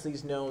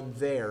excellencies known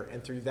there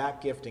and through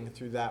that gifting,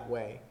 through that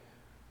way.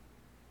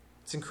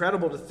 It's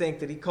incredible to think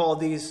that he called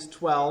these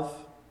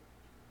 12,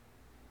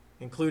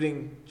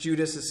 including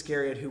Judas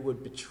Iscariot, who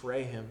would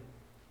betray him,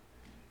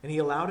 and he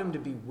allowed him to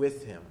be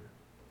with him,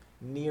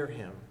 near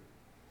him,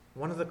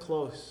 one of the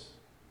close,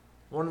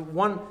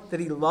 one that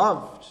he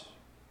loved,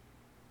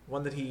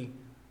 one that he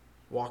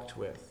walked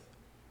with.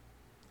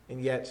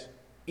 And yet,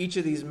 each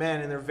of these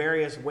men, in their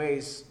various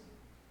ways,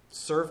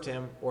 served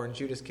him, or in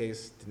Judas'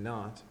 case, did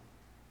not.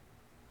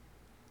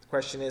 The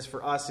question is,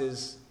 for us,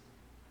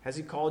 has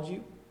he called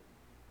you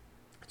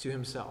to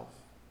himself?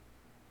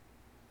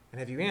 And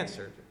have you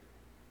answered?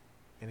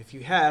 And if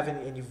you have,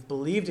 and you've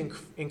believed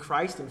in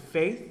Christ in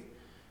faith,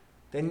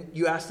 then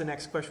you ask the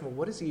next question, well,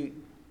 what has he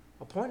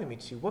appointed me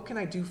to? What can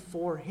I do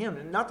for him?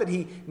 And not that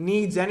he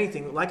needs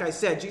anything. Like I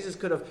said, Jesus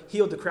could have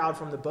healed the crowd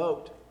from the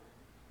boat.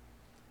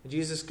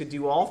 Jesus could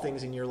do all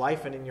things in your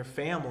life and in your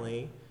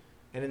family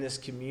and in this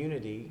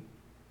community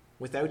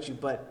without you,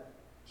 but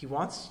he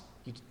wants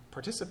you to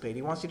participate.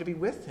 He wants you to be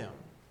with him.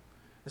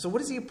 And so what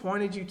has he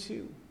appointed you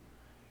to?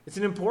 It's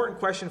an important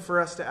question for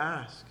us to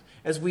ask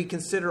as we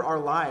consider our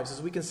lives,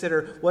 as we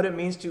consider what it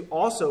means to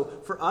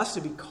also for us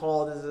to be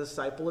called as a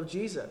disciple of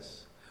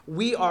Jesus.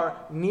 We are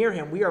near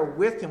him. We are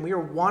with him. We are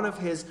one of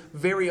his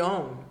very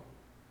own.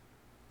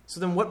 So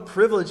then what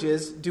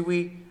privileges do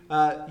we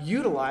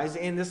utilize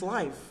in this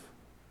life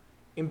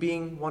in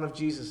being one of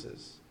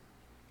Jesus's?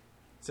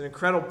 It's an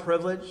incredible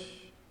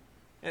privilege,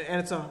 and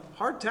it's a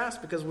hard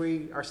task because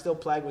we are still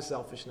plagued with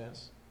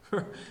selfishness.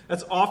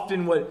 That's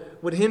often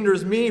what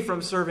hinders me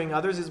from serving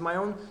others is my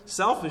own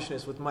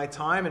selfishness with my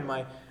time and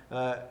my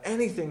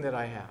anything that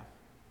I have.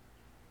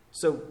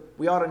 So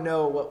we ought to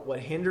know what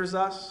hinders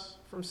us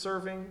from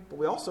serving, but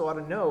we also ought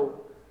to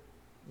know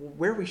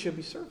where we should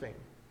be serving,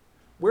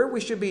 where we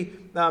should be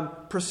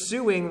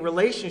pursuing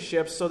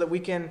relationships so that we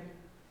can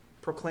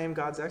proclaim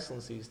God's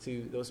excellencies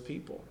to those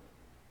people.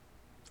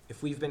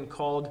 If we've been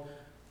called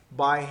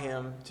by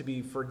Him to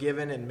be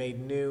forgiven and made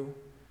new,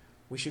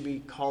 we should be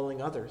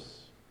calling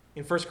others.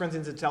 In 1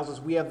 Corinthians, it tells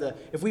us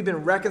if we've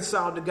been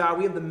reconciled to God,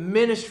 we have the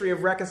ministry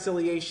of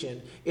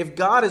reconciliation. If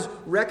God has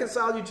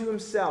reconciled you to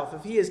Himself,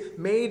 if He has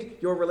made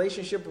your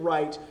relationship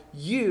right,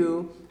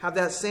 you have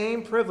that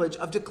same privilege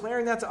of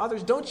declaring that to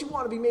others. Don't you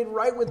want to be made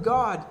right with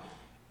God?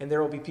 And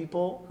there will be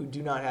people who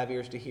do not have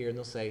ears to hear, and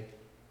they'll say,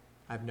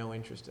 I have no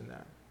interest in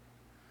that.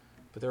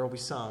 But there will be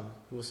some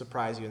who will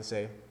surprise you and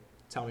say,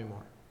 tell me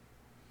more.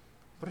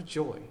 What a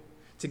joy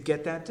to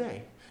get that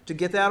day, to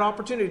get that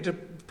opportunity to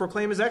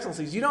proclaim His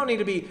excellencies. You don't need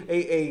to be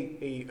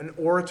an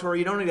orator.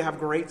 You don't need to have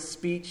great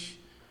speech.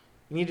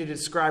 You need to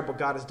describe what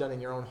God has done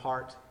in your own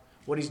heart,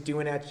 what He's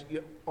doing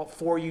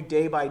for you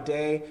day by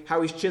day,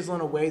 how He's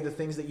chiseling away the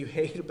things that you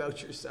hate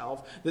about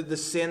yourself, the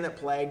sin that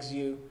plagues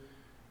you,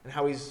 and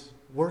how He's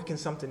working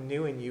something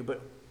new in you.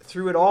 But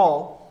through it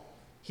all,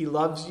 He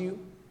loves you.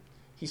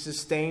 He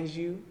sustains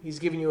you. He's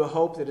given you a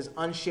hope that is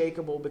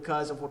unshakable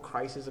because of what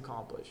Christ has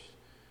accomplished.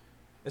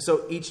 And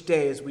so each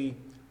day as we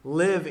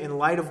live in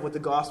light of what the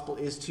gospel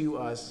is to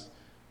us,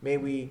 may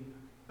we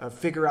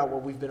figure out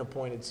what we've been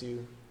appointed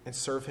to and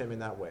serve Him in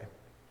that way.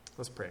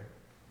 Let's pray.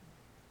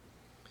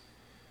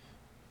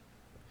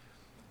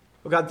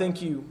 Well, God,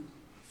 thank you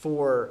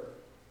for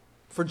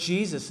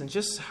Jesus and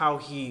just how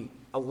He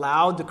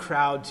allowed the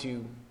crowd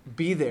to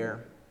be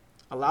there,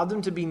 allowed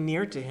them to be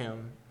near to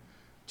Him,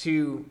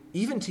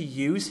 even to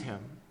use Him.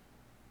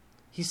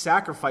 He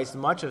sacrificed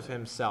much of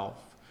Himself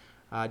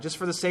just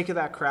for the sake of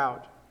that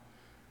crowd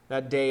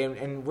that day,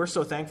 and we're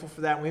so thankful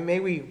for that. May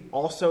we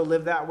also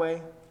live that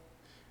way,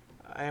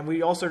 and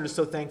we also are just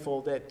so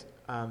thankful that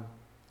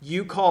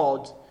you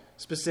called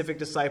specific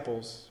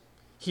disciples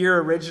here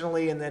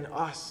originally and then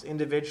us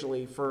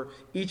individually. For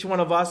each one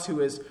of us who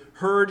has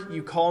heard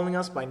you calling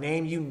us by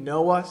name, you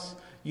know us,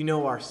 you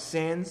know our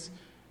sins,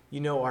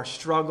 you know our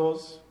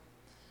struggles,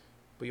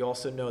 but you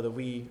also know that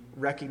we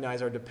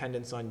recognize our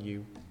dependence on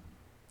you.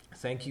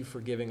 Thank you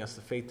for giving us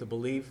the faith to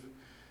believe.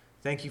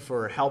 Thank you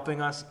for helping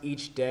us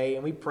each day,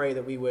 and we pray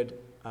that we would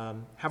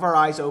have our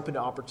eyes open to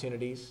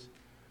opportunities,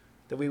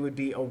 that we would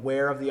be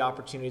aware of the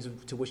opportunities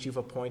to which you've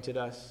appointed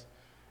us,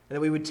 and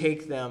that we would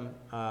take them,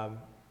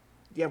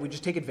 we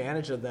just take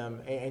advantage of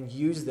them and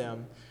use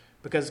them,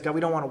 because, God,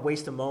 we don't want to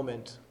waste a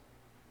moment,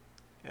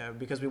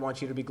 because we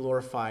want you to be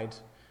glorified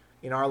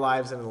in our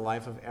lives and in the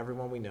life of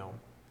everyone we know.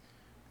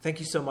 Thank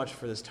you so much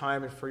for this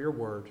time and for your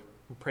word.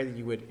 We pray that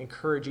you would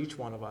encourage each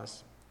one of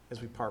us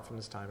as we part from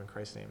this time. In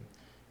Christ's name,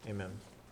 amen.